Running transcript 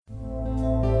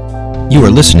You are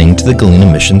listening to the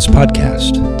Galena Missions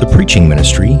Podcast, the preaching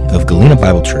ministry of Galena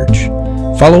Bible Church.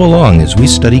 Follow along as we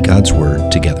study God's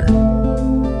Word together.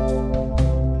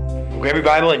 Grab your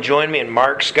Bible and join me in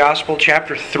Mark's Gospel,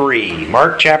 chapter 3.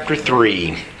 Mark chapter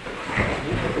 3.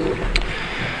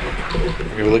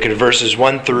 We're going to look at verses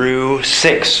 1 through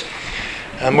 6.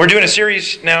 We're doing a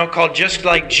series now called Just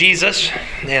Like Jesus,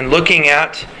 and looking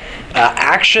at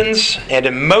actions and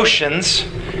emotions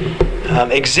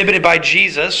exhibited by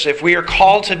Jesus. If we are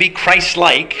called to be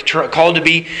Christ-like, called to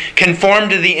be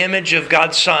conformed to the image of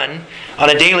God's Son on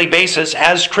a daily basis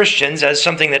as Christians, as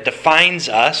something that defines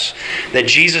us, that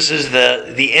Jesus is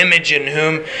the image in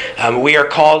whom we are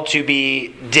called to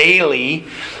be daily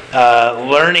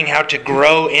learning how to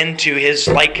grow into His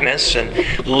likeness and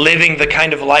living the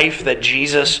kind of life that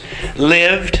Jesus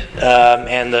lived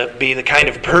and be the kind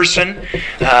of person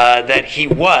that He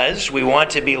was. We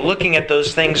want to be looking at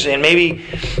those things in maybe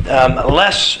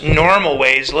less normal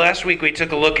ways. Last week we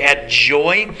took a look at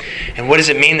joy and what does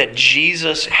it mean that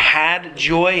Jesus had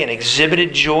joy and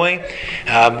exhibited joy.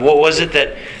 What was it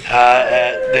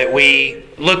that we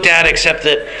looked at, except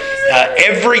that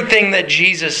everything that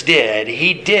Jesus did,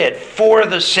 He did for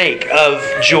the sake of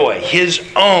joy, His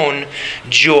own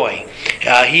joy.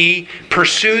 He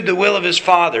pursued the will of His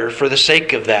Father for the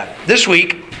sake of that. This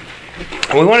week,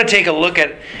 we want to take a look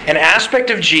at an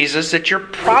aspect of Jesus that you're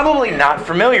probably not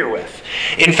familiar with.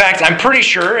 In fact, I'm pretty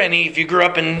sure, and if you grew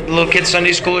up in little kids'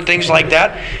 Sunday school or things like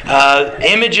that,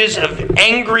 images of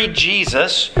angry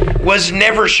Jesus was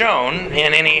never shown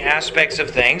in any aspects of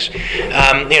things.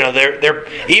 They're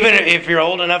even if you're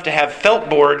old enough to have felt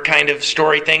board kind of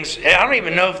story things. I don't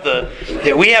even know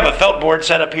if we have a felt board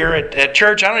set up here at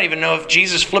church. I don't even know if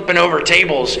Jesus flipping over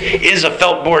tables is a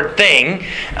felt board thing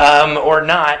or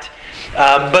not.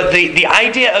 But the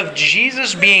idea of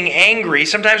Jesus being angry,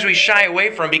 sometimes we shy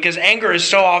away from because anger is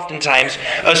so oftentimes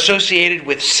associated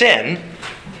with sin.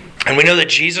 And we know that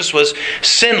Jesus was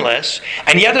sinless,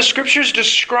 and yet the Scriptures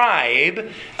describe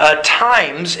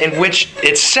times in which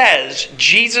it says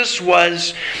Jesus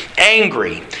was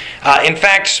angry. In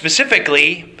fact,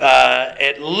 specifically,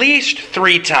 at least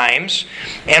 3 times,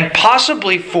 and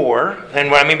possibly 4. And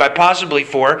what I mean by possibly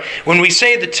 4, when we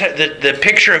say the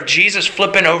picture of Jesus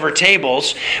flipping over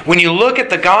tables, when you look at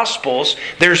the Gospels,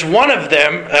 there's one of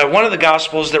the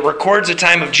Gospels that records a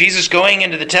time of Jesus going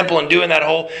into the temple and doing that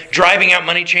whole driving out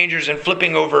money changers and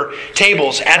flipping over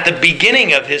tables at the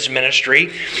beginning of His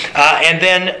ministry. And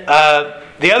then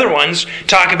the other ones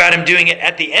talk about Him doing it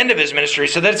at the end of His ministry.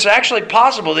 So that it's actually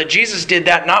possible that Jesus did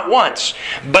that not once,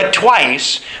 but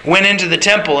twice, went into the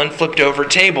temple and flipped over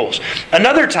tables.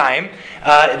 Another time,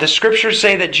 the Scriptures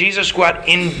say that Jesus got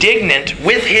indignant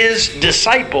with His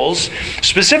disciples,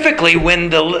 specifically when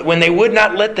they would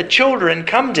not let the children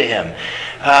come to Him.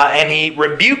 And He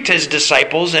rebuked His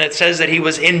disciples, and it says that He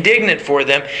was indignant for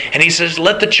them, and He says,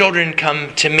 "Let the children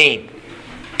come to me."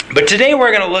 But today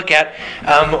we're going to look at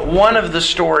one of the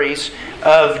stories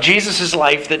of Jesus'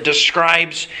 life that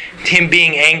describes Him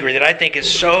being angry, that I think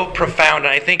is so profound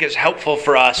and I think is helpful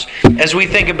for us as we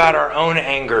think about our own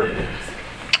anger.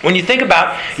 When you think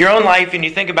about your own life and you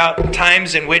think about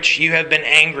times in which you have been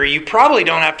angry, you probably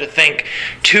don't have to think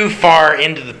too far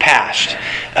into the past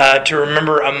to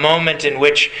remember a moment in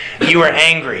which you were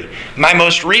angry. My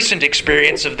most recent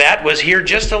experience of that was here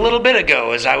just a little bit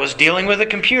ago as I was dealing with a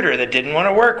computer that didn't want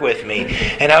to work with me.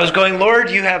 And I was going,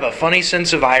 "Lord, you have a funny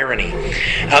sense of irony."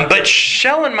 But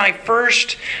Shell and my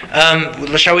first,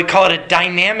 shall we call it a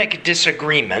dynamic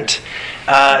disagreement,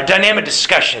 dynamic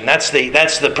discussion, that's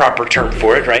the proper term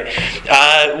for it, right?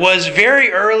 Was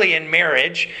very early in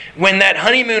marriage, when that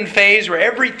honeymoon phase where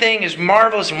everything is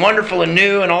marvelous and wonderful and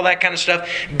new and all that kind of stuff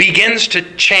begins to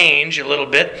change a little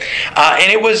bit.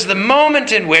 And it was the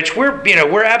moment in which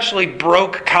we're absolutely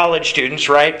broke college students,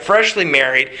 right? Freshly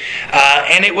married.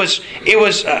 And it was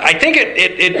I think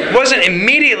it wasn't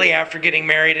immediately after getting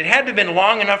married. It had to have been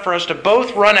long enough for us to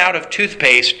both run out of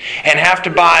toothpaste and have to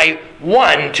buy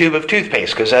one tube of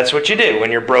toothpaste, because that's what you do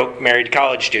when you're broke, married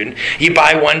college student. You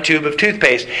buy one tube of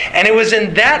toothpaste. And it was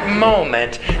in that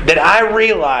moment that I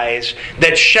realized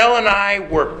that Shell and I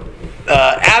were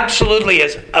absolutely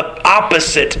as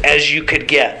opposite as you could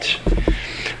get.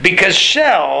 Because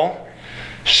Shell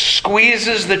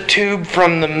squeezes the tube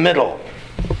from the middle.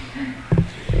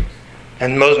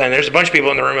 And there's a bunch of people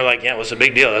in the room who are like, "Yeah, what's the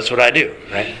big deal? That's what I do,"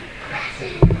 right?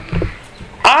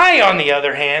 I, on the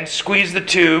other hand, squeeze the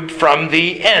tube from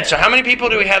the end. So how many people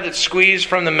do we have that squeeze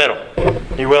from the middle?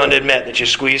 You're willing to admit that you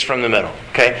squeeze from the middle,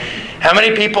 okay? How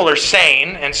many people are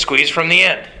sane and squeeze from the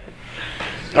end?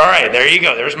 All right, there you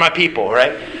go. There's my people,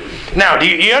 right? Now, do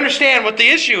you understand what the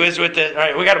issue is with the... All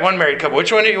right, we got one married couple. What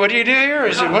do you do here?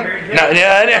 Is it one? No,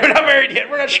 we're not married yet.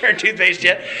 We're not sharing toothpaste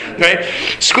yet. Right?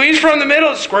 Squeeze from the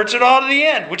middle, squirts it all to the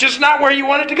end, which is not where you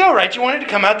want it to go, right? You want it to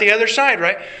come out the other side,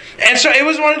 right? And so it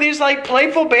was one of these like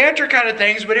playful banter kind of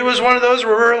things, but it was one of those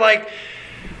where we're like,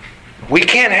 we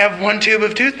can't have one tube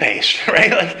of toothpaste,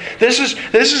 right? Like this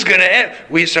is going to end.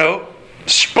 We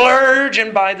splurge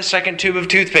and buy the second tube of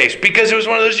toothpaste because it was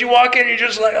one of those you walk in and you're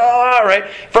just like, oh, all right.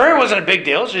 For her, it wasn't a big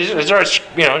deal. She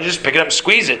just pick it up and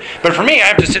squeeze it. But for me, I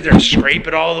have to sit there and scrape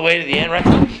it all the way to the end, right?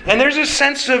 And there's this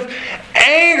sense of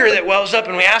anger that wells up,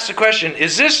 and we ask the question: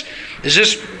 Is this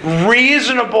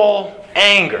reasonable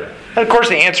anger? And of course,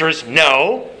 the answer is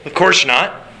no. Of course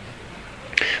not.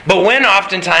 But when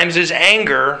oftentimes is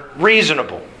anger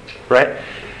reasonable, right?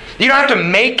 You don't have to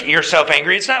make yourself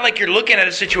angry. It's not like you're looking at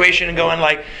a situation and going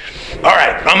like, all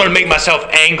right, I'm going to make myself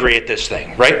angry at this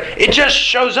thing, right? It just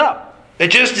shows up. It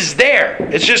just is there.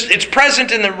 It's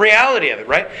present in the reality of it,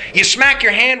 right? You smack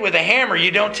your hand with a hammer,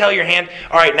 you don't tell your hand,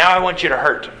 all right, now I want you to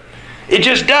hurt. It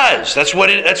just does. That's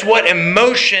what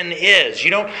emotion is.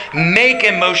 You don't make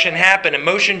emotion happen.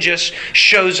 Emotion just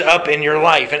shows up in your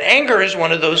life. And anger is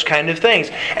one of those kind of things.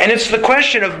 And it's the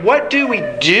question of what do we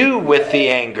do with the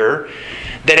anger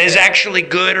that is actually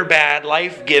good or bad,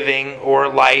 life-giving or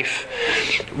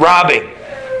life-robbing.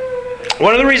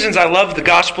 One of the reasons I love the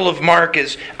Gospel of Mark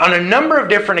is on a number of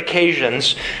different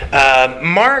occasions,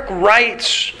 Mark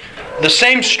writes the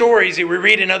same stories that we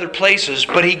read in other places,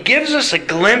 but he gives us a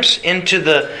glimpse into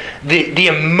the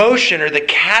emotion or the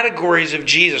categories of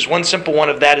Jesus. One simple one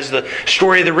of that is the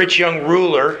story of the rich young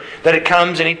ruler, that it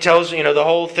comes and he tells the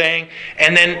whole thing.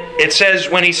 And then it says,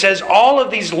 when he says, all of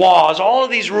these laws, all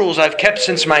of these rules I've kept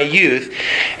since my youth.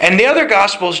 And the other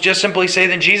Gospels just simply say,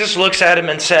 then Jesus looks at him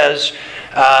and says,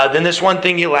 then this one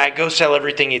thing you lack, go sell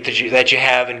everything that you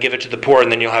have and give it to the poor,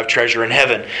 and then you'll have treasure in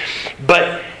heaven.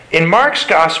 But in Mark's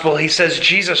Gospel, he says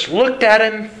Jesus looked at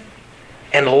him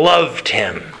and loved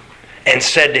him and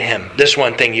said to him, this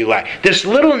one thing you lack. This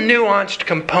little nuanced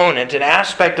component, an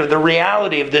aspect of the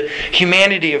reality of the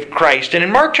humanity of Christ. And in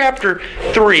Mark chapter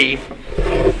 3,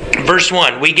 verse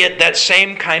 1, we get that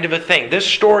same kind of a thing. This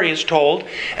story is told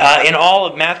in all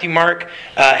of Matthew, Mark,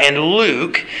 and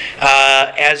Luke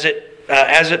as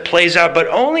it plays out. But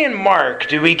only in Mark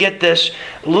do we get this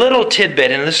little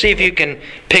tidbit. And let's see if you can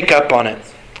pick up on it.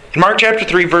 In Mark chapter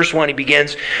 3, verse 1, he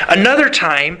begins, another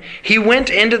time he went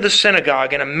into the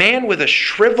synagogue, and a man with a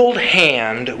shriveled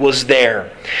hand was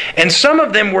there. And some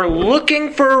of them were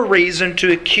looking for a reason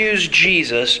to accuse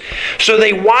Jesus, so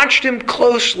they watched him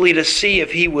closely to see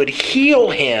if he would heal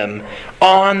him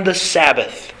on the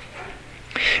Sabbath.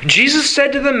 Jesus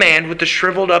said to the man with the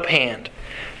shriveled up hand,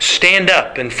 stand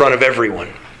up in front of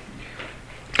everyone.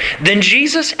 Then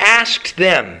Jesus asked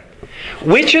them,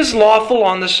 which is lawful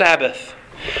on the Sabbath?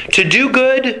 To do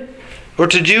good or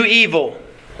to do evil?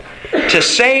 To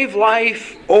save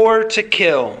life or to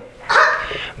kill?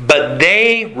 But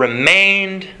they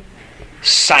remained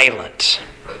silent.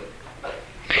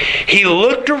 He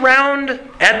looked around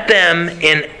at them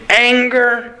in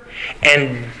anger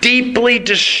and deeply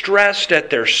distressed at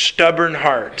their stubborn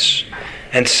hearts,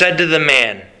 and said to the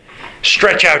man,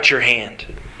 stretch out your hand.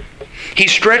 He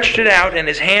stretched it out, and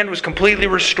his hand was completely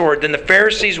restored. Then the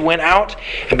Pharisees went out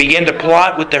and began to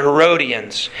plot with the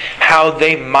Herodians how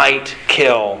they might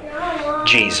kill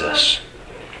Jesus.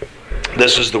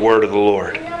 This is the word of the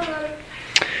Lord.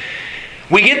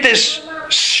 We get this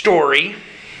story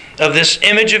of this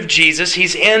image of Jesus.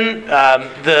 He's in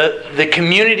the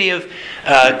community of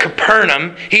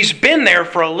Capernaum. He's been there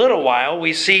for a little while.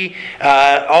 We see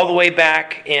all the way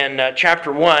back in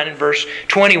chapter 1, in verse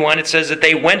 21, it says that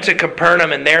they went to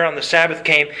Capernaum, and there on the Sabbath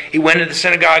came, he went into the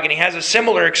synagogue, and he has a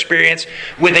similar experience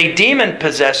with a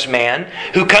demon-possessed man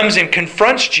who comes and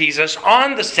confronts Jesus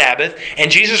on the Sabbath, and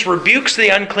Jesus rebukes the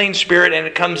unclean spirit, and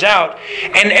it comes out.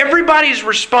 And everybody's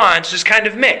response is kind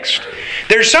of mixed.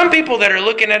 There's some people that are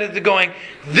looking at it going,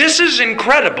 this is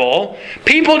incredible.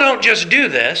 People don't just do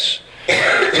this.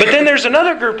 But then there's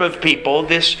another group of people,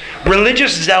 this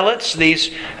religious zealots,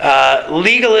 these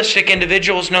legalistic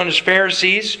individuals known as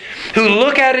Pharisees, who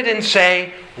look at it and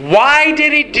say, why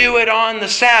did he do it on the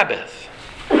Sabbath?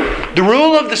 The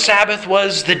rule of the Sabbath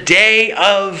was the day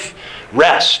of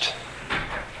rest.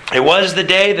 It was the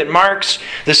day that marks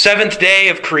the seventh day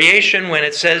of creation, when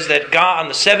it says that God, on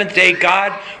the seventh day,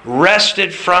 God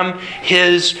rested from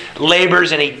His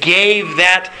labors, and He gave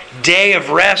that day of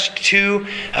rest to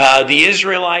the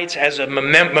Israelites as a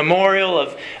memorial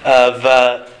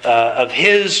of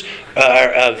His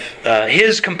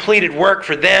completed work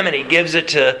for them, and He gives it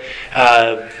to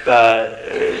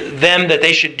them that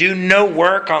they should do no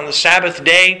work on the Sabbath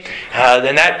day.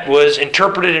 Then that was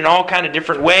interpreted in all kind of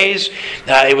different ways.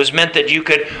 It was meant that you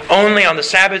could only on the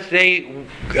Sabbath day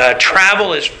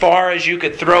travel as far as you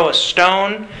could throw a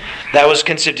stone. That was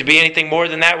considered to be anything more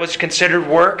than that was considered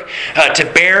work.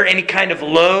 To bear any kind of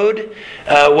load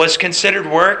was considered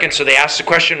work. And so they asked the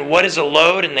question, what is a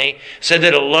load? And they said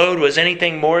that a load was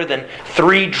anything more than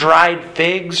 3 dried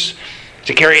figs.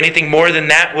 To carry anything more than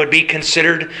that would be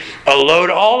considered a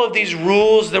load. All of these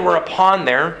rules that were upon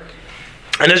there.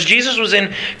 And as Jesus was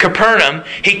in Capernaum,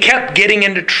 He kept getting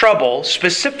into trouble,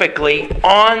 specifically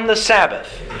on the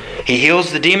Sabbath. He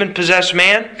heals the demon-possessed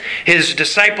man. His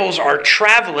disciples are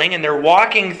traveling and they're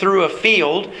walking through a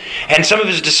field, and some of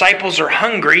His disciples are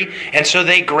hungry, and so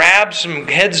they grab some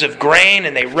heads of grain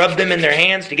and they rub them in their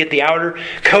hands to get the outer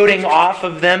coating off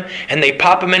of them, and they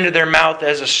pop them into their mouth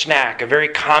as a snack, a very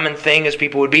common thing as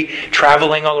people would be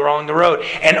traveling all along the road.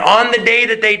 And on the day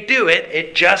that they do it,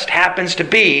 it just happens to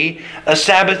be a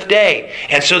Sabbath day.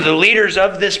 And so the leaders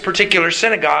of this particular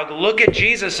synagogue look at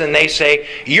Jesus and they say,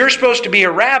 "You're supposed to be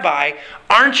a rabbi.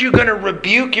 Aren't you going to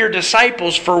rebuke your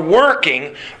disciples for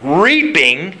working,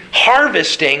 reaping,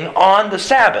 harvesting on the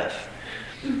Sabbath?"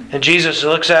 And Jesus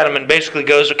looks at them and basically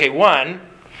goes, okay, one,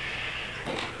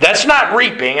 that's not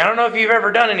reaping. I don't know if you've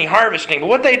ever done any harvesting, but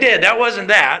what they did, that wasn't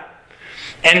that.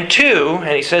 And two,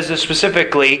 and He says this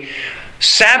specifically,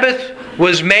 Sabbath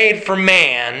was made for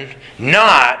man,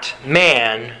 not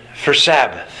man for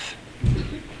Sabbath.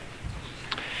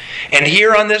 And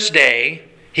here on this day,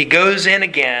 He goes in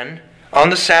again on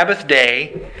the Sabbath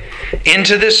day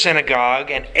into this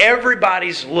synagogue, and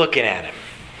everybody's looking at Him.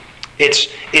 It's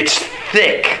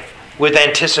thick with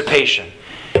anticipation.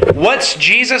 What's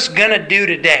Jesus going to do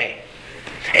today?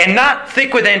 And not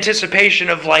thick with anticipation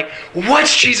of like,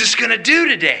 what's Jesus going to do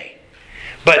today?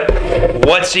 But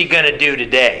what's He going to do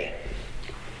today?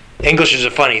 English is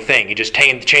a funny thing. You just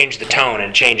change the tone and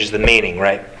it changes the meaning,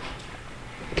 right?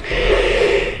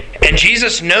 And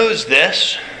Jesus knows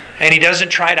this, and He doesn't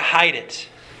try to hide it.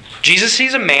 Jesus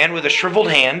sees a man with a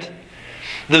shriveled hand.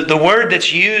 The word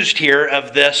that's used here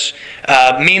of this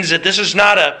means that this is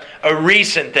not a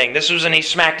recent thing. This was when he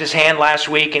smacked his hand last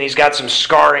week and he's got some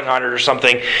scarring on it or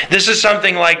something. This is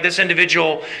something like this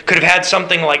individual could have had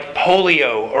something like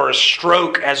polio or a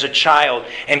stroke as a child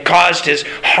and caused his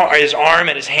arm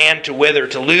and his hand to wither,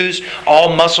 to lose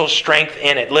all muscle strength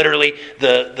in it. Literally,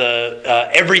 the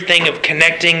everything of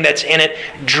connecting that's in it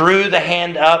drew the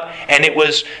hand up and it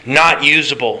was not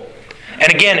usable.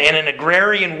 And again, in an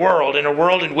agrarian world, in a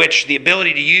world in which the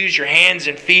ability to use your hands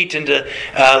and feet and to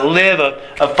live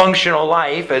a functional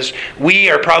life, as we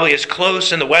are probably as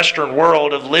close in the Western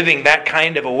world of living that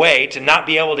kind of a way, to not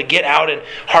be able to get out and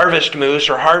harvest moose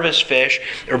or harvest fish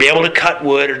or be able to cut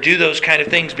wood or do those kind of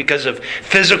things because of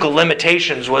physical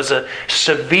limitations was a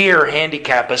severe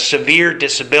handicap, a severe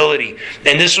disability.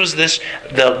 And this was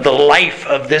the life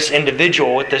of this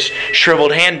individual with this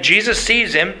shriveled hand. Jesus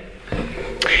sees him,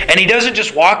 and He doesn't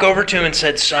just walk over to him and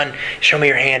said, "Son, show me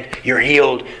your hand, you're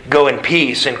healed, go in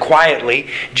peace," and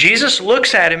quietly. Jesus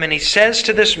looks at him and He says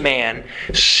to this man,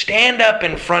 "Stand up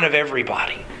in front of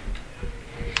everybody."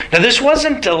 Now this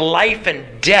wasn't a life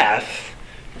and death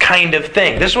kind of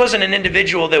thing. This wasn't an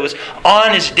individual that was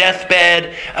on his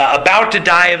deathbed, about to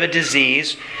die of a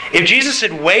disease. If Jesus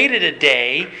had waited a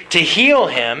day to heal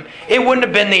him, it wouldn't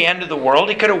have been the end of the world.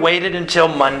 He could have waited until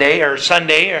Monday or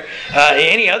Sunday or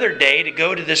any other day to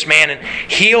go to this man and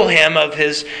heal him of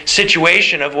his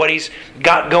situation, of what he's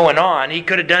got going on. He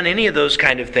could have done any of those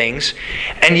kind of things.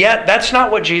 And yet, that's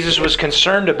not what Jesus was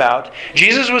concerned about.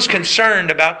 Jesus was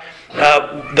concerned about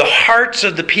the hearts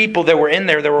of the people that were in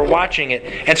there, that were watching it.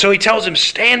 And so He tells him,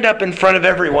 stand up in front of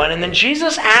everyone. And then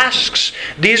Jesus asks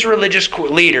these religious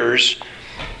leaders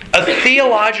a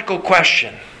theological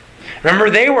question.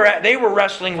 Remember, they were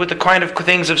wrestling with the kind of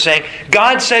things of saying,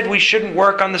 God said we shouldn't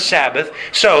work on the Sabbath.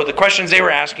 So the questions they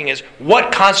were asking is,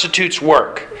 what constitutes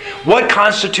work? What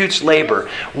constitutes labor?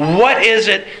 What is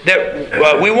it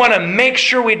that we want to make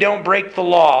sure we don't break the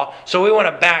law, so we want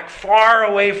to back far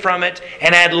away from it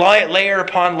and add layer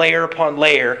upon layer upon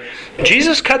layer?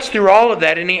 Jesus cuts through all of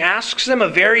that and He asks them a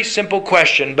very simple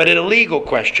question, but a legal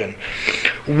question.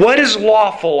 What is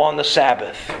lawful on the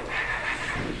Sabbath?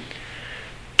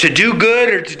 To do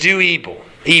good or to do evil?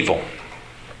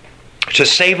 To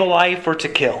save a life or to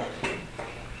kill?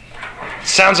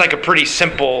 Sounds like a pretty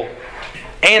simple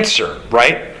answer,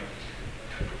 right?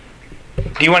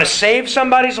 Do you want to save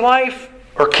somebody's life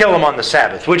or kill them on the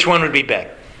Sabbath? Which one would be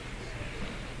better?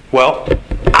 Well,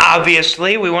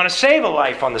 obviously we want to save a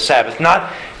life on the Sabbath,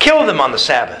 not kill them on the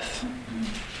Sabbath.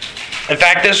 In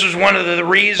fact, this was one of the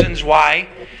reasons why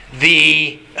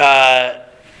the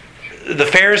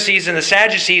Pharisees and the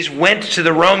Sadducees went to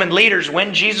the Roman leaders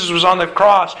when Jesus was on the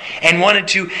cross and wanted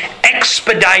to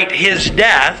expedite His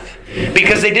death,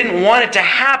 because they didn't want it to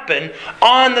happen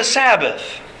on the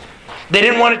Sabbath. They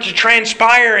didn't want it to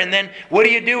transpire, and then what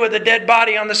do you do with a dead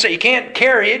body on the Sabbath? You can't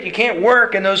carry it, you can't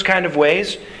work in those kind of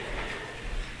ways.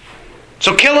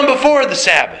 So kill them before the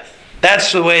Sabbath.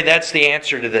 That's the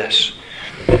answer to this.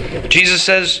 Jesus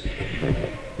says,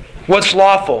 what's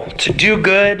lawful? To do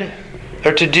good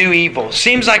or to do evil?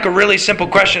 Seems like a really simple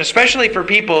question, especially for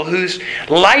people whose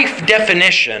life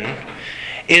definition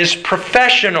is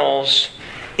professionals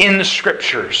in the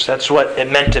Scriptures. That's what it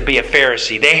meant to be a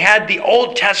Pharisee. They had the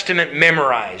Old Testament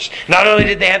memorized. Not only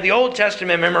did they have the Old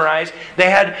Testament memorized, they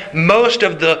had most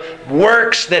of the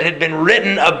works that had been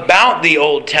written about the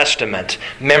Old Testament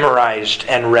memorized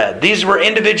and read. These were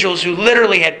individuals who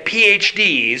literally had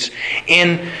PhDs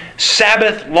in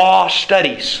Sabbath law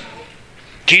studies.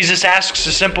 Jesus asks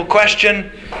a simple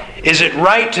question: is it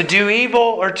right to do evil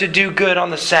or to do good on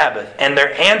the Sabbath? And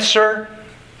their answer: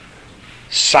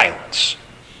 silence.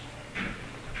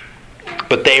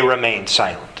 But they remained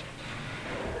silent.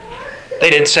 They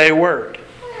didn't say a word.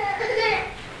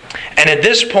 And at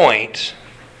this point,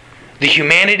 the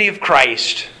humanity of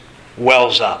Christ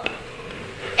wells up.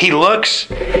 He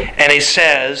looks and he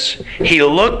says, He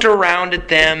looked around at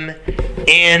them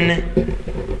in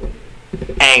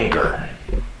anger.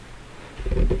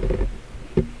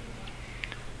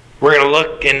 We're going to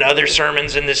look in other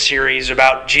sermons in this series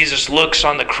about Jesus looks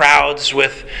on the crowds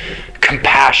with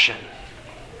compassion.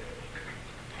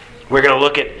 We're going to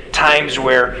look at times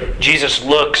where Jesus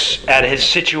looks at his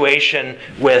situation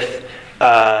with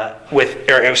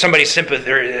somebody's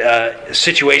sympathy,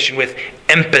 situation with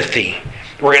empathy.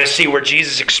 We're going to see where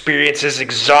Jesus experiences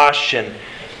exhaustion.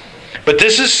 But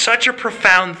this is such a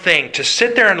profound thing, to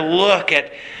sit there and look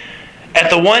at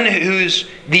the one who's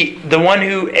the one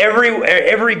who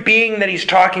every being that he's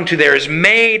talking to there is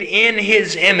made in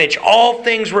his image. All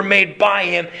things were made by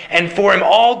him, and for him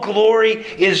all glory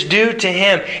is due to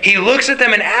him. He looks at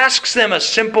them and asks them a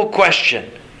simple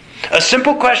question. A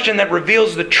simple question that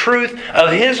reveals the truth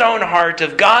of his own heart,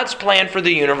 of God's plan for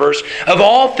the universe, of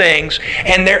all things,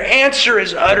 and their answer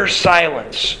is utter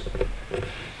silence.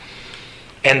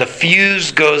 And the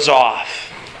fuse goes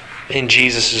off in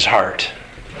Jesus' heart.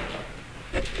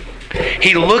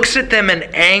 He looks at them in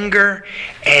anger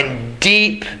and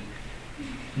deep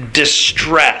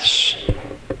distress,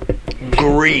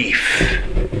 grief.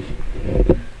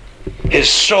 His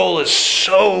soul is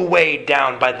so weighed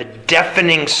down by the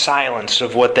deafening silence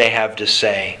of what they have to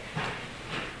say.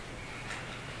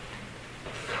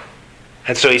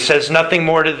 And so he says nothing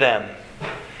more to them.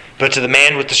 But to the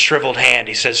man with the shriveled hand,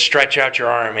 he says, stretch out your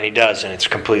arm, and he does, and it's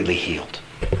completely healed.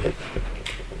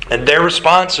 And their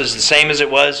response is the same as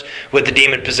it was with the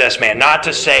demon-possessed man. Not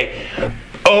to say,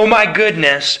 oh my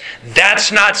goodness, that's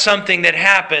not something that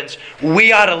happens.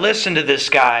 We ought to listen to this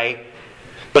guy.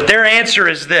 But their answer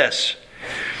is this.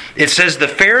 It says, the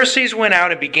Pharisees went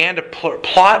out and began to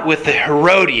plot with the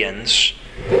Herodians,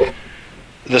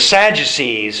 the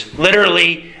Sadducees,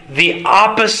 literally the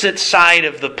opposite side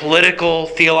of the political,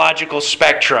 theological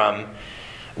spectrum,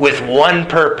 with one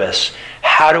purpose.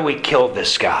 How do we kill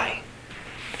this guy?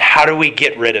 How do we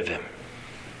get rid of him?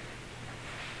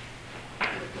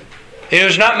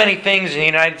 There's not many things in the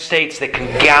United States that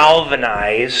can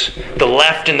galvanize the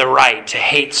left and the right to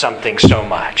hate something so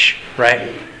much,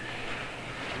 right?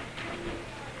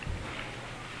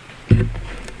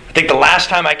 I think the last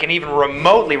time I can even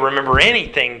remotely remember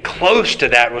anything close to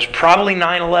that was probably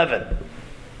 9/11.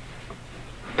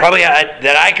 Probably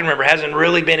that I can remember hasn't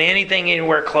really been anything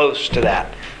anywhere close to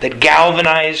that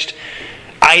galvanized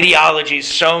ideologies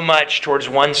so much towards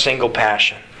one single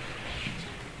passion.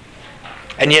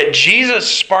 And yet Jesus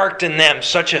sparked in them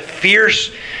such a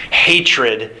fierce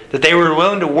hatred that they were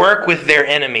willing to work with their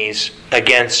enemies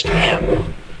against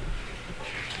him.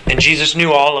 And Jesus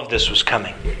knew all of this was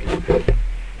coming.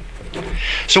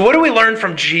 So what do we learn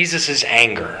from Jesus'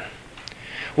 anger?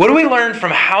 What do we learn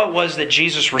from how it was that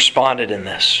Jesus responded in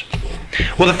this?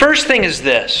 Well, the first thing is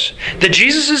this, that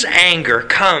Jesus' anger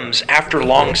comes after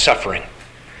long suffering.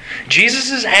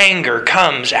 Jesus' anger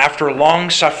comes after long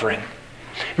suffering.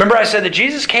 Remember I said that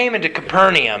Jesus came into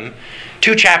Capernaum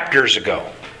 2 chapters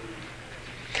ago.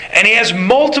 And he has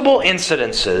multiple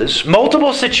incidences,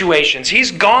 multiple situations.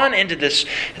 He's gone into this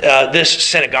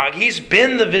synagogue. He's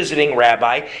been the visiting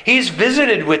rabbi. He's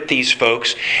visited with these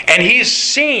folks, and he's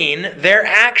seen their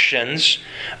actions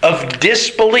of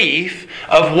disbelief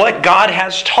of what God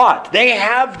has taught. They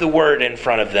have the Word in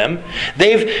front of them.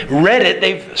 They've read it,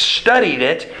 they've studied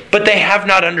it, but they have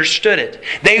not understood it.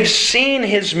 They've seen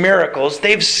His miracles,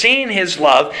 they've seen His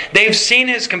love, they've seen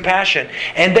His compassion,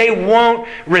 and they won't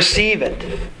receive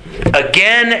it.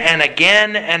 Again and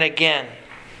again and again.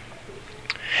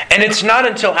 And it's not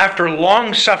until after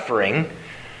long suffering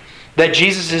that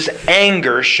Jesus'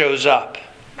 anger shows up.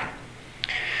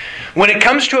 When it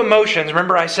comes to emotions,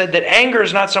 remember I said that anger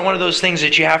is not one of those things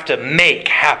that you have to make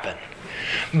happen.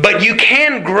 But you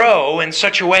can grow in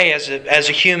such a way as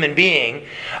a human being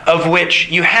of which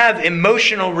you have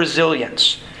emotional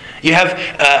resilience. You have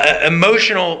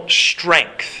emotional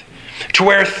strength. To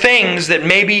where things that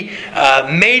maybe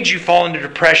made you fall into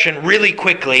depression really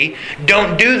quickly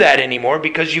don't do that anymore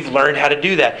because you've learned how to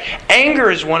do that.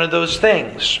 Anger is one of those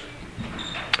things.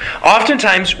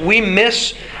 Oftentimes we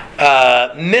mislabel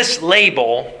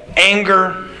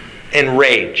anger and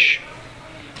rage.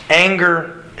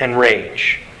 Anger and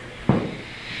rage.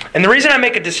 And the reason I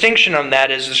make a distinction on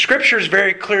that is the Scriptures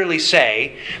very clearly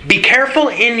say, be careful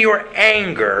in your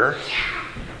anger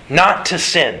not to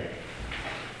sin.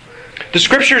 The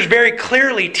Scriptures very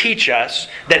clearly teach us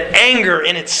that anger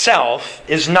in itself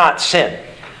is not sin.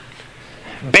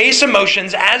 Base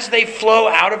emotions, as they flow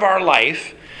out of our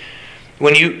life,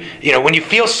 when you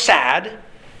feel sad,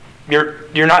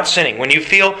 you're not sinning. When you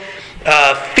feel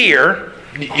fear,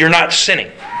 you're not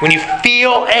sinning. When you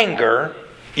feel anger,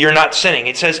 you're not sinning.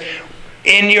 It says,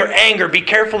 in your anger, be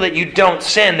careful that you don't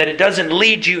sin, that it doesn't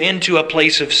lead you into a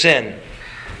place of sin.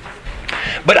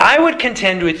 But I would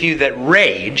contend with you that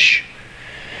rage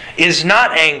is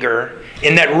not anger,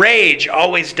 in that rage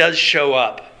always does show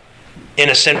up in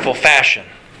a sinful fashion.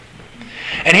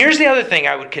 And here's the other thing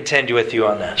I would contend with you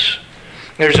on this.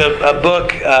 There's a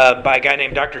book by a guy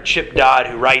named Dr. Chip Dodd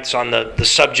who writes on the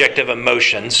subject of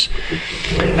emotions.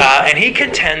 And he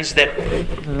contends that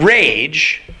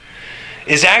rage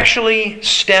actually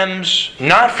stems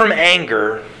not from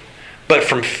anger, but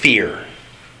from fear.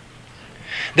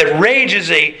 That rage is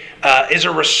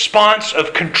a response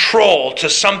of control to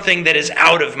something that is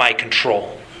out of my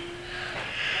control.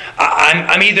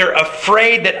 I'm either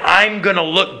afraid that I'm going to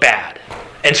look bad,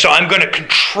 and so I'm going to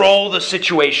control the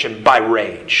situation by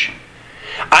rage.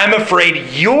 I'm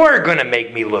afraid you're going to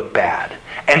make me look bad,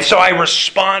 and so I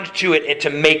respond to it to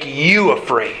make you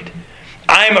afraid.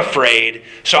 I'm afraid,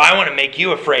 so I want to make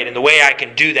you afraid, and the way I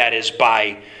can do that is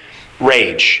by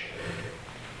rage.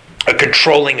 A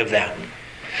controlling of that.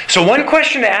 So one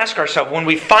question to ask ourselves when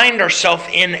we find ourselves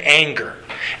in anger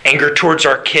towards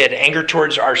our kid, anger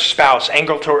towards our spouse,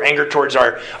 anger towards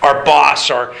our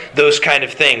boss, or those kind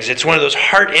of things. It's one of those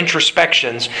heart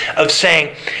introspections of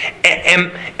saying,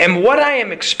 am what I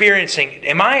am experiencing,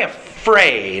 am I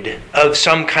afraid of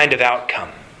some kind of outcome?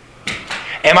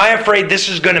 Am I afraid this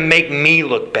is going to make me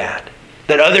look bad?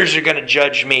 That others are going to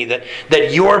judge me,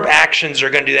 that your actions are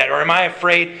going to do that? Or am I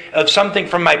afraid of something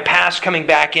from my past coming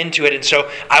back into it, and so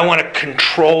I want to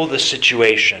control the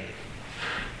situation?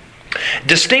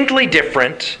 Distinctly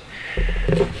different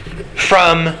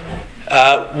from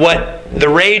what the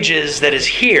rage is that is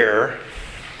here,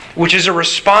 which is a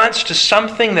response to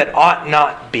something that ought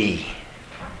not be.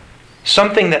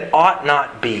 Something that ought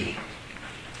not be.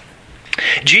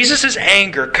 Jesus'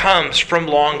 anger comes from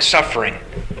long suffering.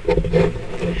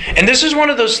 And this is one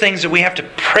of those things that we have to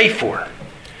pray for.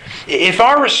 If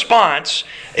our response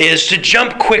is to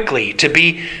jump quickly, to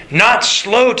be not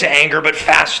slow to anger, but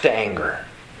fast to anger.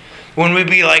 When we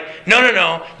be like,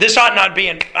 no, this ought not be,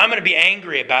 and I'm going to be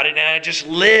angry about it, and I just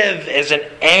live as an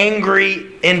angry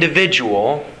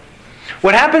individual.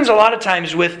 What happens a lot of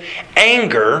times with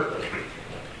anger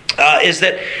is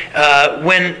that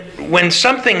when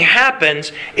something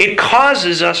happens, it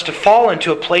causes us to fall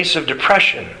into a place of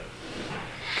depression.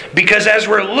 Because as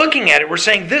we're looking at it, we're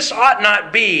saying, this ought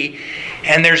not be,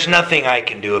 and there's nothing I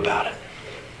can do about it.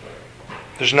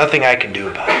 There's nothing I can do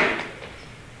about it.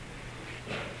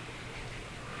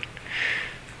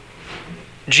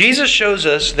 Jesus shows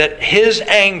us that His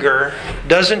anger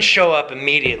doesn't show up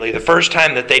immediately the first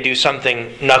time that they do something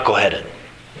knuckleheaded.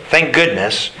 Thank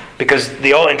goodness, because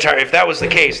if that was the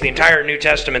case, the entire New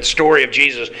Testament story of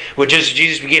Jesus would just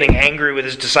Jesus be getting angry with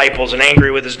His disciples and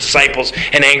angry with His disciples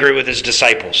and angry with His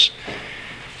disciples.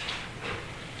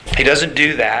 He doesn't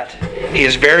do that. He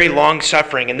is very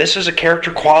long-suffering. And this is a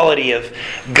character quality of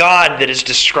God that is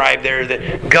described there,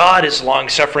 that God is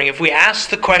long-suffering. If we ask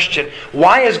the question,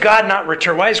 why is God not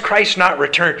returned? Why is Christ not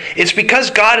returned? It's because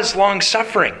God is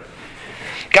long-suffering.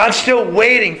 God's still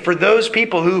waiting for those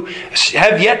people who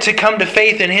have yet to come to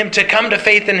faith in Him to come to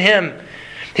faith in Him.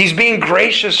 He's being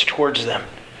gracious towards them.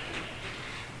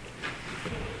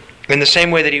 In the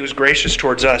same way that He was gracious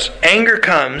towards us. Anger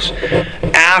comes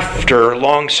after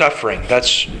long suffering.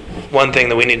 That's one thing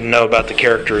that we need to know about the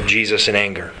character of Jesus in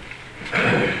anger.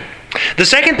 The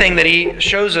second thing that He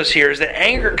shows us here is that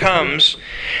anger comes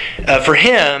for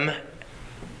Him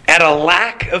at a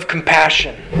lack of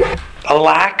compassion. A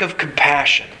lack of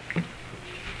compassion.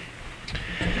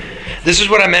 This is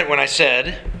what I meant when I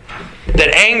said that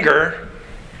anger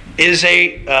is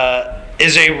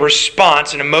a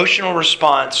response, an emotional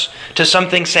response to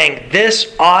something saying,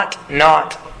 this ought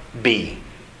not be.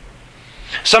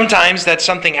 Sometimes that's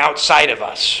something outside of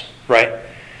us, right?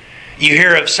 You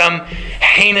hear of some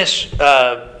heinous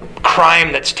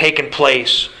crime that's taken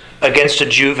place against a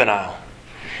juvenile,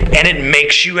 and it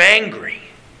makes you angry.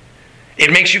 It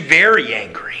makes you very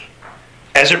angry,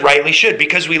 as it rightly should,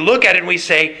 because we look at it and we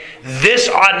say, this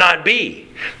ought not be.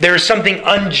 There is something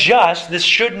unjust, this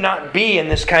should not be in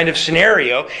this kind of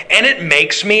scenario, and it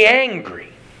makes me angry.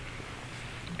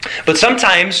 But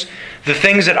sometimes the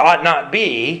things that ought not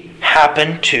be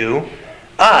happen to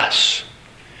us.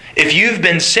 If you've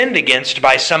been sinned against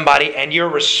by somebody and your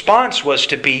response was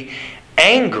to be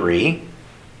angry,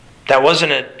 that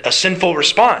wasn't a sinful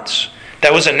response.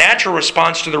 That was a natural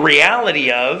response to the reality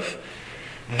of,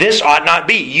 this ought not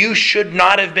be. You should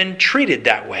not have been treated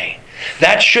that way.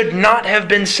 That should not have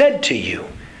been said to you.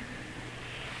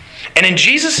 And in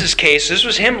Jesus' case, this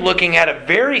was Him looking at a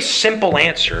very simple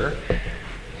answer.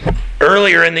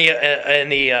 Earlier in the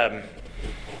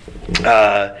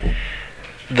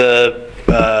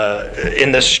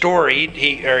story,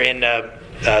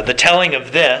 the telling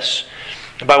of this,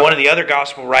 by one of the other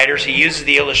gospel writers, he uses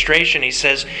the illustration. He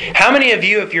says, how many of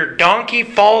you, if your donkey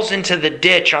falls into the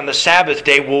ditch on the Sabbath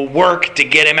day, will work to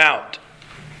get him out?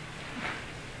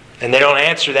 And they don't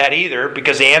answer that either,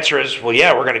 because the answer is, well,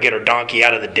 yeah, we're going to get our donkey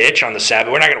out of the ditch on the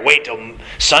Sabbath. We're not going to wait till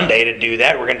Sunday to do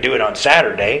that. We're going to do it on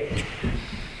Saturday.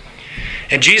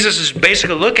 And Jesus is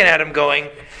basically looking at him going,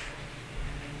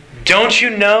 don't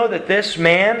you know that this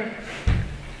man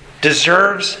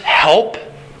deserves help?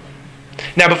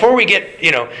 Now, before we get,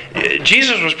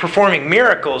 Jesus was performing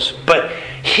miracles, but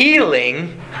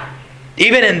healing,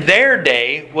 even in their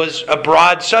day, was a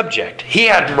broad subject. He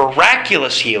had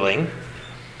miraculous healing,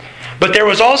 but there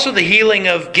was also the healing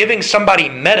of giving somebody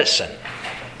medicine.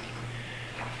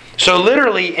 So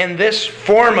literally, in this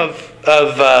form of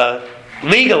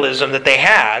legalism that they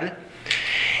had,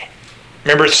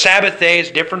 remember, Sabbath day is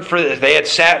different for they had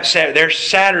their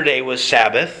Saturday was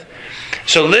Sabbath.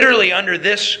 So literally under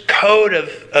this code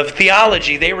of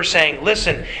theology, they were saying,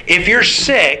 listen, if you're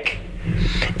sick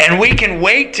and we can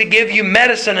wait to give you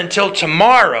medicine until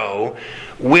tomorrow,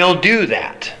 we'll do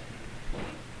that.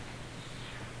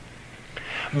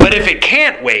 But if it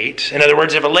can't wait, in other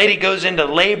words, if a lady goes into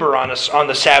labor on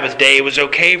the Sabbath day, it was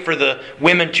okay for the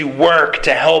women to work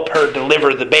to help her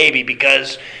deliver the baby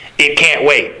because it can't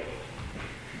wait.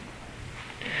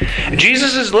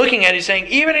 Jesus is looking at it, saying,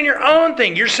 even in your own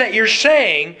thing, you're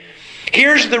saying,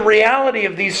 here's the reality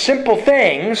of these simple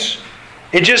things.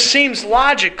 It just seems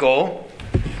logical.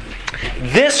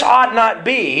 This ought not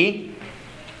be.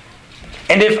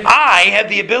 And if I have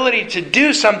the ability to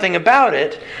do something about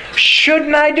it,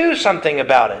 shouldn't I do something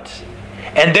about it?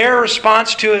 And their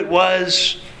response to it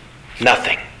was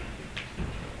nothing.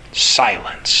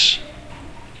 Silence.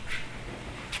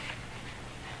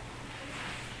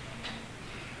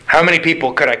 How many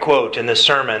people could I quote in this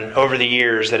sermon over the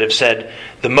years that have said,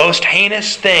 the most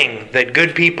heinous thing that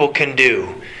good people can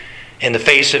do in the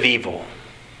face of evil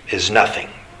is nothing?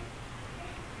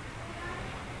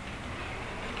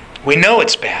 We know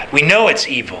it's bad. We know it's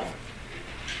evil.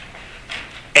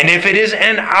 And if it is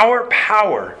in our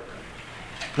power,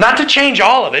 not to change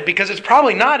all of it, because it's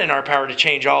probably not in our power to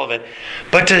change all of it,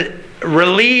 but to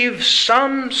relieve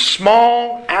some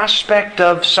small aspect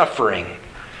of suffering,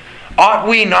 ought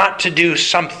we not to do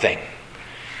something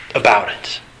about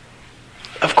it?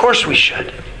 Of course we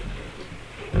should.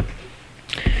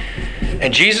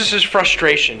 And Jesus'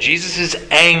 frustration, Jesus'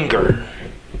 anger,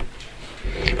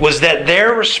 was that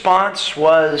their response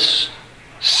was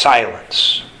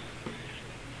silence.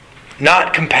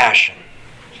 Not compassion.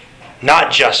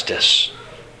 Not justice.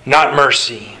 Not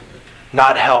mercy.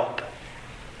 Not help.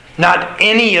 Not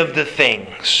any of the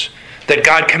things that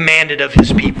God commanded of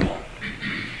His people.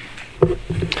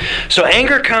 So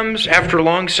anger comes after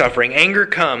long suffering. Anger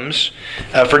comes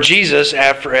for Jesus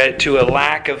after to a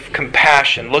lack of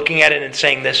compassion, looking at it and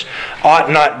saying this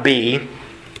ought not be.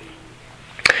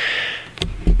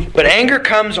 But anger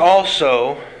comes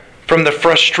also from the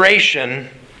frustration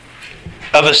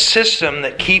of a system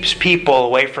that keeps people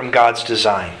away from God's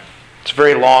design. It's a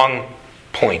very long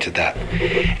point at that.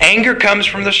 Anger comes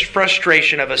from the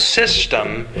frustration of a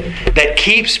system that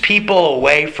keeps people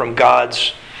away from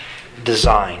God's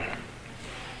design.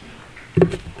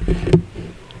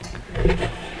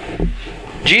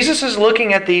 Jesus is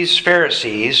looking at these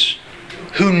Pharisees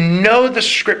who know the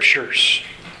Scriptures,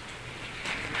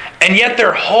 and yet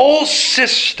their whole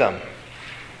system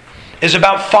is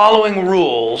about following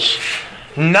rules,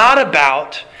 not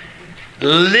about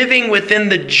living within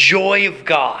the joy of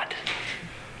God.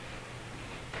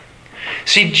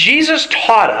 See, Jesus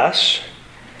taught us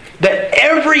that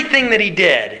everything that He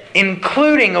did,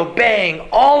 including obeying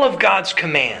all of God's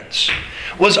commands,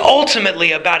 was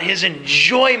ultimately about His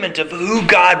enjoyment of who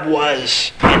God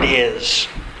was and is.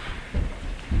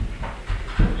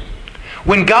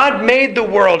 When God made the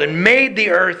world and made the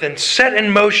earth and set in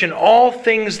motion all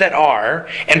things that are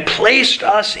and placed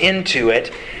us into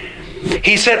it,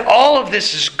 He said all of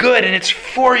this is good and it's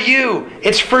for you.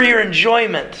 It's for your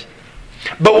enjoyment.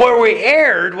 But where we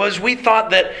erred was we thought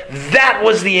that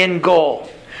was the end goal.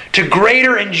 To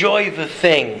greater enjoy the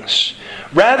things,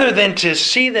 rather than to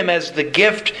see them as the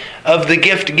gift of the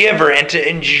gift giver and to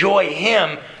enjoy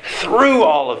Him through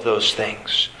all of those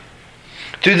things.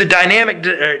 Through the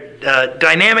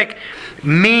dynamic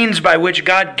means by which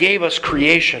God gave us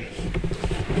creation.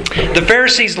 The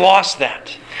Pharisees lost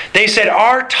that. They said,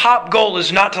 our top goal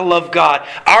is not to love God.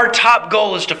 Our top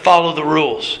goal is to follow the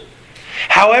rules.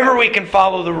 However we can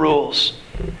follow the rules.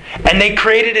 And they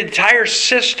created an entire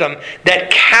system that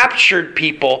captured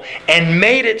people and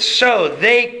made it so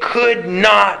they could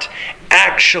not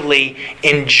actually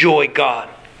enjoy God.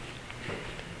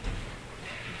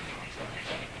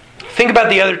 Think about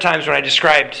the other times when I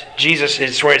described Jesus.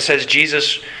 It's where it says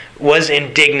Jesus was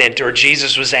indignant or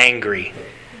Jesus was angry.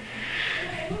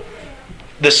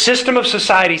 The system of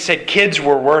society said kids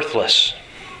were worthless.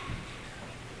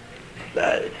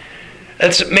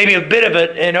 That's maybe a bit of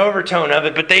an overtone of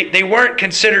it, but they weren't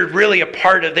considered really a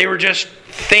part of. They were just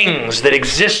things that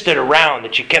existed around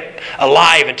that you kept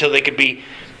alive until they could be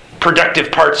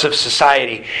productive parts of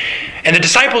society. And the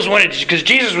disciples wanted, because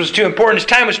Jesus was too important, His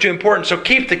time was too important, so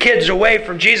keep the kids away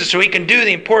from Jesus so He can do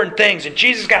the important things. And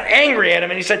Jesus got angry at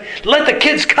him and He said, let the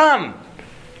kids come.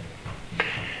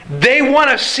 They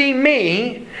want to see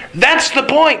me. That's the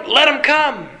point. Let them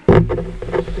come.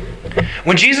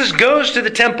 When Jesus goes to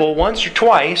the temple once or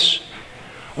twice,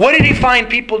 what did He find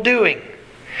people doing?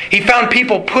 He found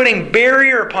people putting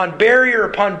barrier upon barrier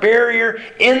upon barrier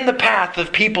in the path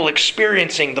of people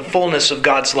experiencing the fullness of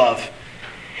God's love.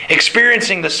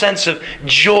 Experiencing the sense of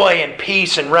joy and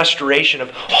peace and restoration,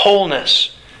 of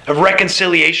wholeness, of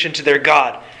reconciliation to their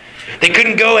God. They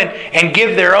couldn't go and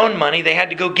give their own money. They had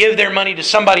to go give their money to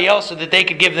somebody else so that they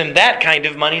could give them that kind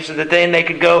of money so that then they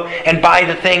could go and buy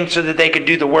the thing so that they could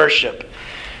do the worship.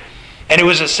 And it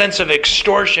was a sense of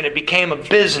extortion. It became a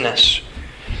business.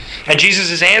 And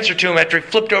Jesus' answer to him after He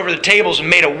flipped over the tables and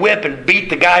made a whip and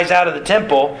beat the guys out of the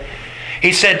temple,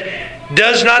 He said,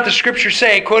 does not the Scripture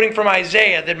say, quoting from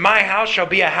Isaiah, that my house shall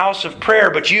be a house of prayer,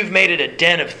 but you've made it a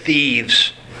den of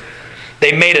thieves.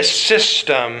 They made a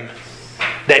system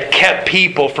that kept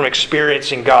people from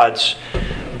experiencing God's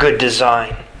good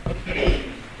design.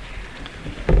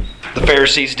 The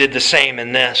Pharisees did the same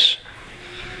in this.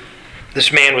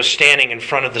 This man was standing in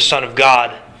front of the Son of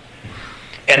God,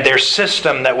 and their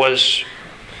system that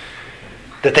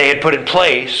they had put in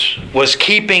place was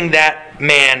keeping that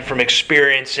man from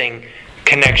experiencing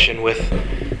connection with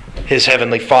his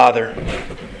Heavenly Father.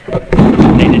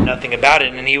 They did nothing about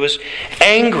it, and He was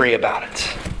angry about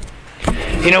it.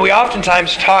 You know, we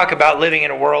oftentimes talk about living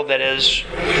in a world that is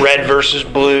red versus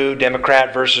blue,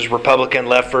 Democrat versus Republican,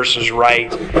 left versus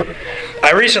right.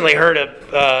 I recently heard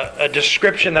a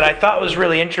description that I thought was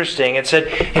really interesting. It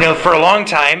said, you know, for a long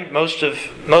time, most of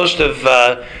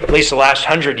at least the last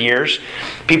 100 years,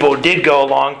 people did go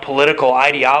along political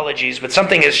ideologies, but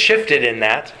something has shifted in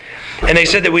that. And they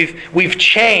said that we've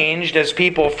changed as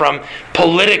people from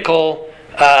political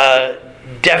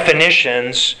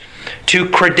definitions to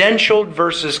credentialed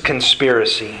versus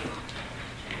conspiracy.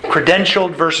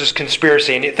 Credentialed versus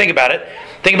conspiracy. And you think about it.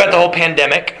 Think about the whole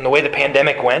pandemic and the way the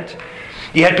pandemic went.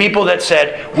 You had people that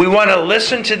said, we want to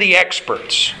listen to the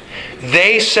experts.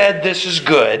 They said this is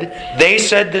good. They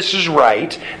said this is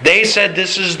right. They said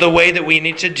this is the way that we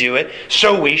need to do it,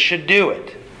 so we should do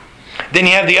it. Then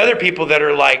you have the other people that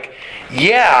are like,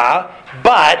 yeah,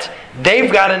 but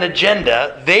they've got an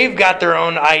agenda, they've got their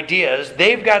own ideas,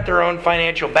 they've got their own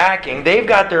financial backing, they've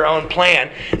got their own plan.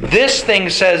 This thing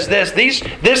says this.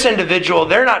 This individual,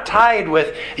 they're not tied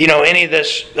with any of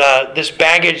this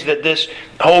baggage that this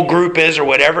whole group is or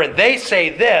whatever, and they say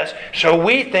this, so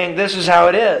we think this is how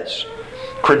it is.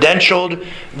 Credentialed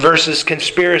versus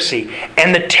conspiracy.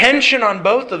 And the tension on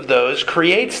both of those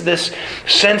creates this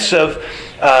sense of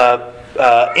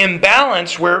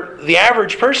imbalance where the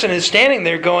average person is standing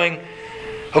there going,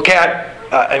 okay,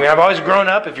 I've always grown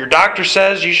up, if your doctor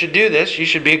says you should do this, you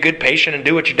should be a good patient and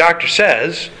do what your doctor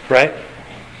says, right?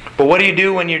 But what do you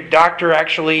do when your doctor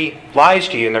actually lies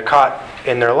to you and they're caught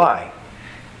in their lie?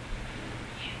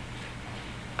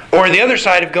 Or the other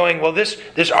side of going, well, this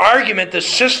argument, this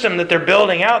system that they're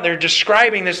building out, they're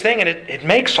describing this thing and it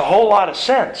makes a whole lot of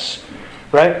sense,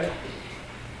 right?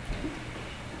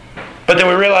 But then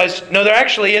we realize, no, there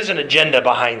actually is an agenda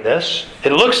behind this.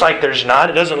 It looks like there's not.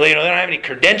 It doesn't, they don't have any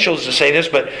credentials to say this,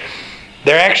 but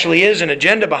there actually is an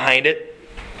agenda behind it.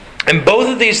 And both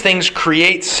of these things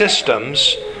create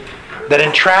systems that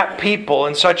entrap people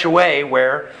in such a way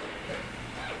where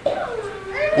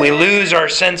we lose our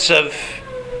sense of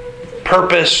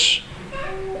purpose,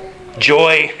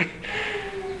 joy,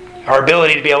 our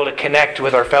ability to be able to connect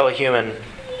with our fellow human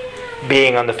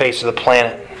being on the face of the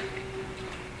planet.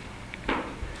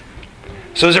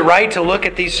 So is it right to look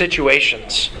at these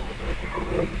situations?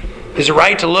 Is it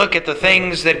right to look at the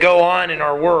things that go on in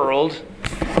our world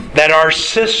that are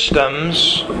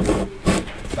systems,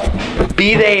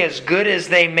 be they as good as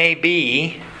they may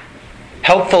be,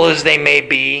 helpful as they may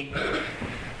be,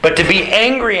 but to be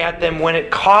angry at them when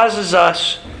it causes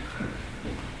us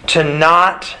to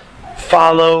not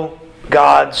follow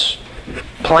God's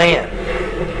plan?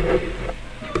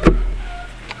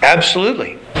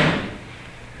 Absolutely.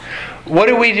 What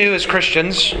do we do as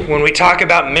Christians when we talk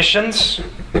about missions?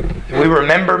 We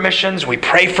remember missions, we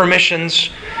pray for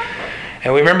missions,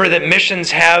 and we remember that missions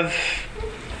have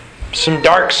some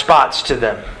dark spots to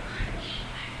them,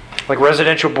 like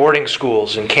residential boarding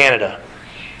schools in Canada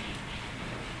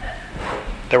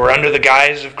that were under the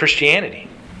guise of Christianity.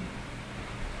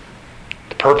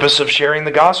 The purpose of sharing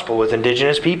the gospel with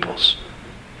indigenous peoples.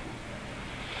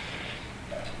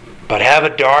 But have a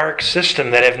dark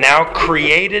system that have now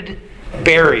created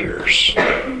barriers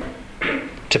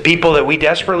to people that we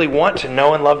desperately want to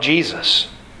know and love Jesus.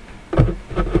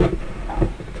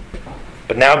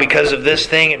 But now because of this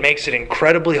thing, it makes it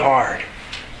incredibly hard.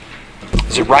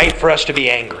 Is it right for us to be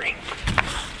angry?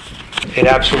 It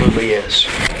absolutely is.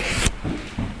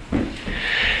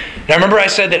 Now remember I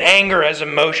said that anger as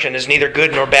emotion is neither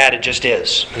good nor bad, it just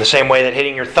is. In the same way that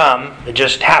hitting your thumb, it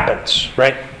just happens,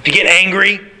 right? If you get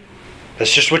angry,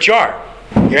 that's just what you are.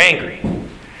 You're angry.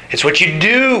 It's what you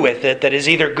do with it that is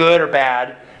either good or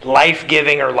bad,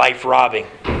 life-giving or life-robbing.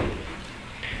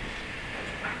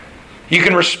 You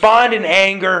can respond in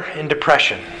anger and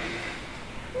depression.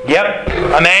 Yep,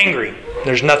 I'm angry.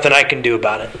 There's nothing I can do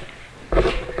about it.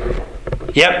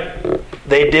 Yep,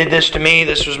 they did this to me.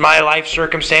 This was my life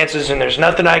circumstances, and there's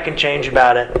nothing I can change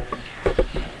about it.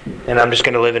 And I'm just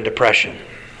going to live in depression.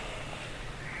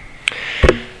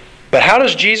 But how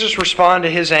does Jesus respond to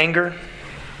his anger?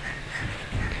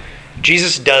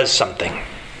 Jesus does something.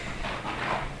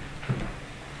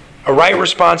 A right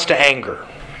response to anger.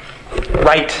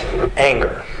 Right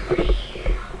anger.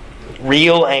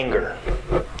 Real anger.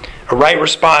 A right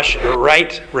response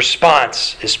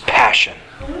is passion.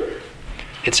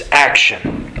 It's action.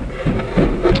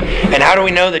 And how do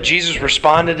we know that Jesus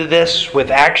responded to this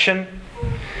with action?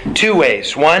 Two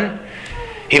ways. One,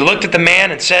 he looked at the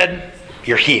man and said,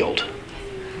 "You're healed."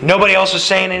 Nobody else is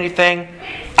saying anything.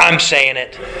 I'm saying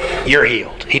it. You're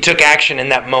healed. He took action in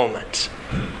that moment.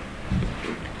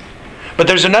 But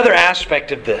there's another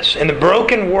aspect of this. In the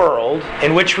broken world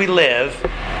in which we live,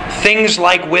 things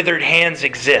like withered hands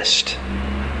exist.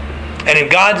 And in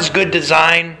God's good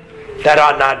design, that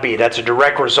ought not be. That's a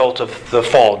direct result of the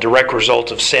fall, direct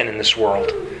result of sin in this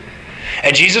world.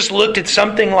 And Jesus looked at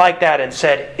something like that and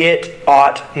said, it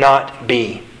ought not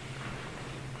be.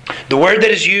 The word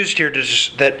that is used here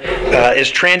that is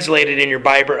translated in your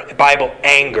Bible,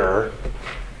 anger,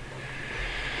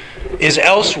 is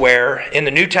elsewhere in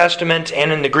the New Testament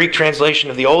and in the Greek translation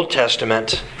of the Old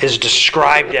Testament is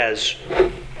described as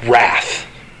wrath.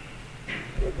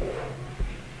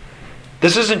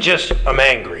 This isn't just, I'm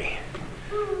angry.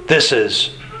 This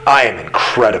is, I am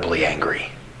incredibly angry.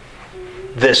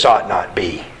 This ought not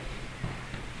be.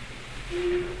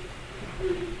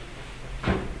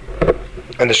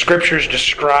 And the Scriptures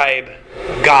describe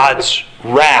God's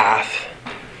wrath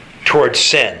towards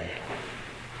sin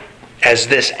as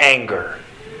this anger.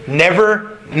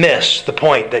 Never miss the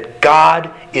point that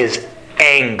God is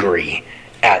angry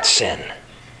at sin.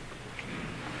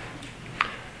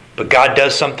 But God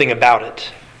does something about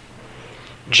it.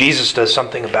 Jesus does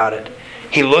something about it.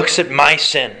 He looks at my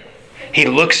sin. He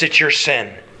looks at your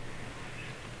sin.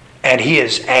 And He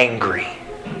is angry.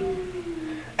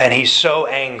 And He's so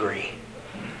angry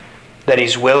that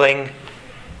He's willing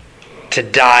to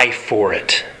die for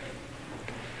it.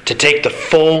 To take the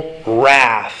full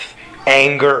wrath,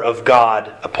 anger of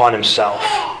God upon Himself.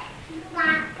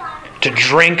 To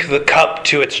drink the cup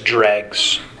to its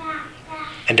dregs.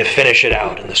 And to finish it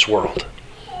out in this world.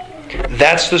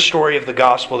 That's the story of the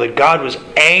gospel, that God was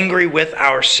angry with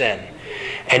our sin.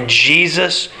 And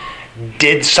Jesus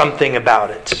did something about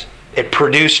it. It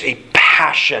produced a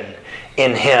passion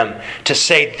in Him to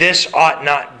say, this ought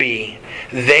not be.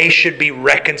 They should be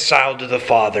reconciled to the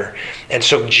Father. And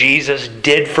so Jesus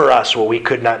did for us what we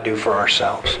could not do for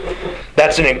ourselves.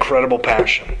 That's an incredible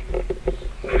passion.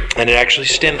 And it actually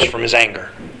stems from His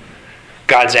anger.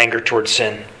 God's anger towards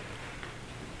sin.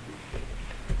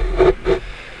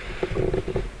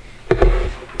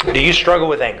 Do you struggle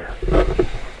with anger?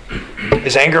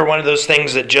 Is anger one of those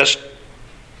things that just,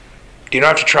 you don't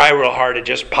have to try real hard, it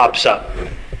just pops up?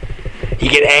 You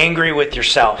get angry with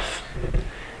yourself.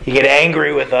 You get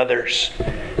angry with others.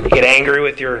 You get angry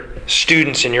with your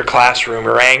students in your classroom,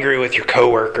 or angry with your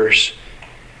coworkers.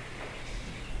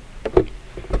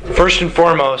 First and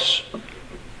foremost,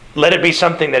 let it be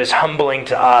something that is humbling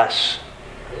to us.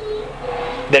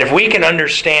 That if we can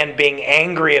understand being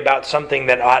angry about something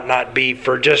that ought not be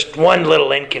for just one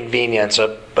little inconvenience,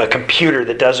 a computer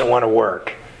that doesn't want to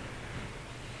work,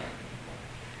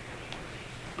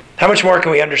 how much more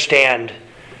can we understand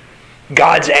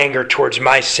God's anger towards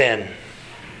my sin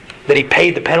that He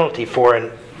paid the penalty for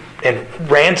and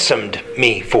ransomed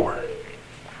me for?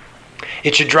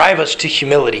 It should drive us to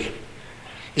humility.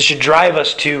 It should drive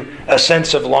us to a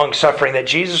sense of long-suffering, that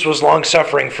Jesus was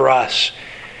long-suffering for us.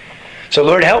 So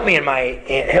Lord, help me in my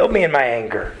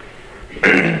anger.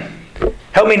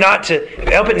 help it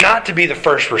not to be the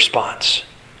first response.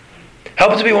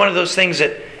 Help it to be one of those things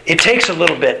that it takes a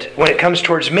little bit when it comes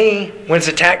towards me, when it's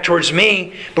attacked towards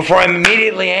me, before I'm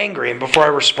immediately angry and before I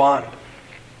respond.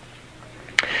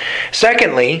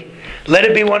 Secondly, let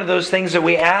it be one of those things that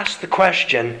we ask the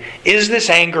question, is this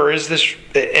anger,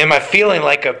 am I feeling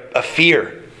like a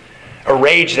fear, a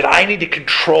rage that I need to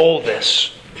control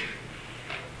this?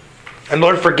 And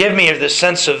Lord, forgive me of this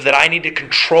sense of that I need to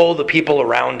control the people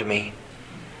around me.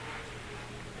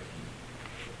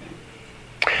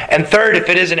 And third, if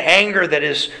it is an anger that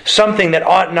is something that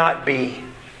ought not be,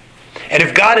 and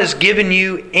if God has given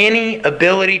you any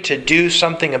ability to do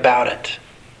something about it,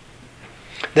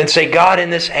 then say, God, in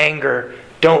this anger,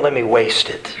 don't let me waste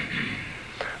it.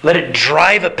 Let it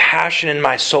drive a passion in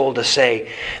my soul to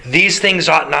say, these things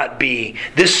ought not be.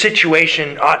 This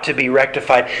situation ought to be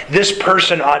rectified. This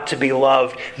person ought to be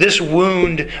loved. This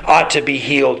wound ought to be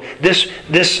healed. This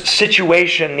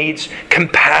situation needs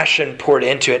compassion poured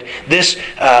into it. This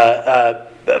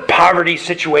poverty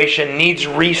situation needs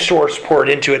resource poured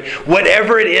into it.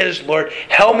 Whatever it is, Lord,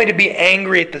 help me to be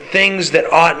angry at the things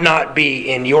that ought not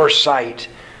be in your sight.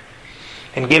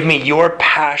 And give me your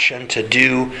passion to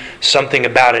do something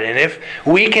about it. And if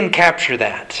we can capture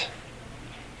that,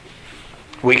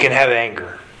 we can have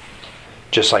anger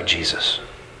just like Jesus.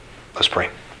 Let's pray.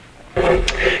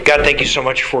 God, thank you so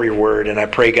much for your word. And I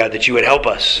pray, God, that you would help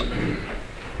us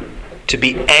to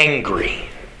be angry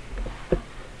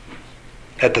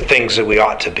at the things that we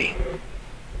ought to be.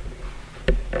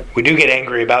 We do get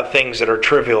angry about things that are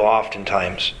trivial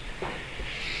oftentimes.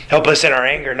 Help us in our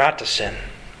anger not to sin.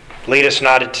 Lead us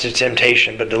not into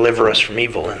temptation, but deliver us from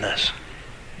evil in this.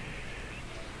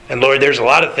 And Lord, there's a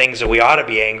lot of things that we ought to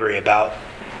be angry about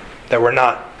that we're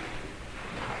not.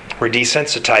 We're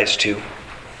desensitized to.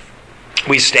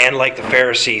 We stand like the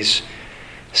Pharisees,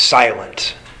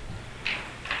 silent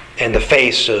in the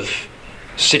face of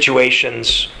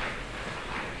situations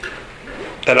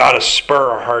that ought to spur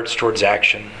our hearts towards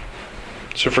action.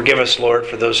 So forgive us, Lord,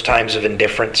 for those times of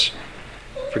indifference.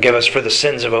 Forgive us for the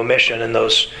sins of omission in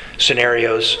those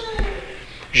scenarios.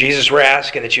 Jesus, we're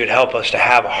asking that you would help us to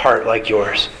have a heart like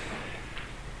yours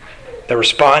that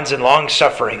responds in long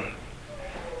suffering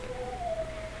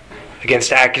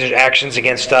against actions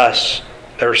against us,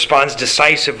 that responds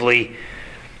decisively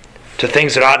to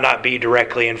things that ought not be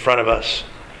directly in front of us,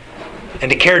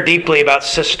 and to care deeply about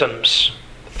systems,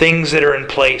 things that are in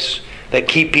place that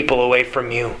keep people away from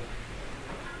you,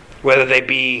 whether they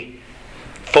be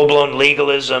full-blown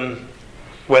legalism,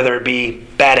 whether it be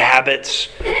bad habits,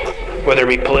 whether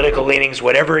it be political leanings,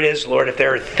 whatever it is, Lord, if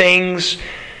there are things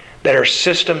that are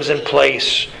systems in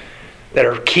place that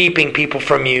are keeping people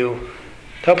from you,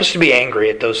 help us to be angry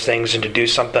at those things and to do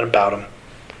something about them.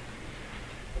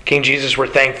 King Jesus, we're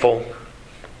thankful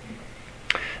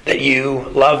that you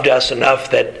loved us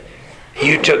enough that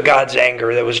you took God's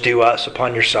anger that was due us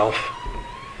upon yourself.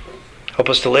 Help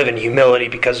us to live in humility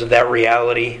because of that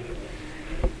reality.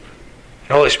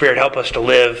 And Holy Spirit, help us to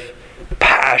live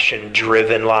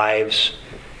passion-driven lives,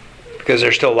 because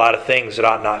there's still a lot of things that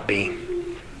ought not be,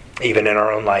 even in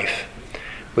our own life.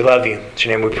 We love you. In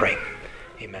your name we pray.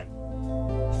 Amen.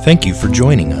 Thank you for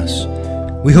joining us.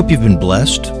 We hope you've been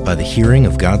blessed by the hearing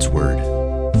of God's Word.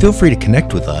 Feel free to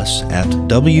connect with us at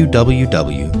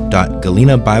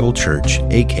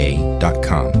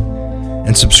www.galenabiblechurchak.com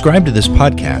and subscribe to this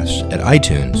podcast at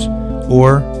iTunes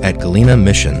or at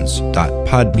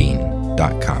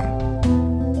galenamissions.podbean.com.